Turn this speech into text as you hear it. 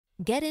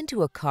Get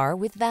into a car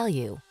with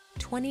value.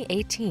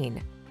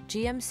 2018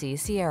 GMC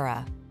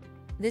Sierra.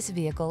 This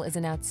vehicle is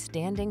an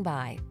outstanding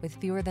buy with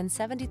fewer than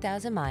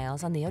 70,000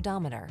 miles on the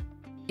odometer.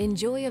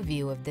 Enjoy a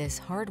view of this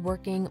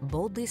hard-working,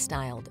 boldly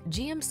styled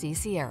GMC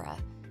Sierra,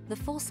 the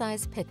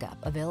full-size pickup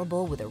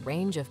available with a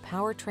range of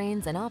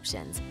powertrains and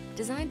options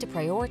designed to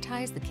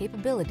prioritize the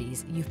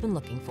capabilities you've been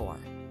looking for.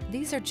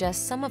 These are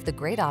just some of the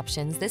great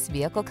options this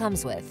vehicle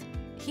comes with: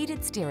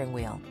 heated steering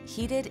wheel,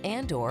 heated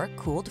and/or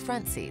cooled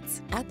front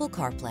seats, Apple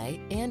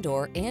CarPlay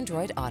and/or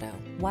Android Auto,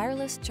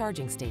 wireless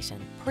charging station,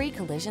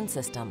 pre-collision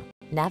system,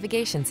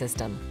 navigation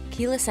system,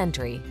 keyless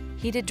entry,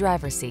 heated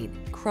driver's seat,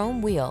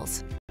 chrome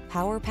wheels,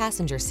 power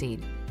passenger seat.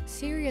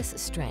 Serious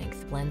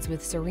strength blends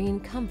with serene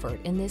comfort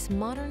in this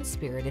modern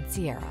spirited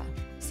Sierra.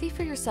 See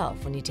for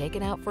yourself when you take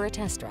it out for a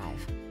test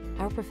drive.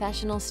 Our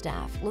professional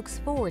staff looks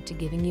forward to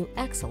giving you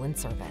excellent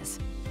service.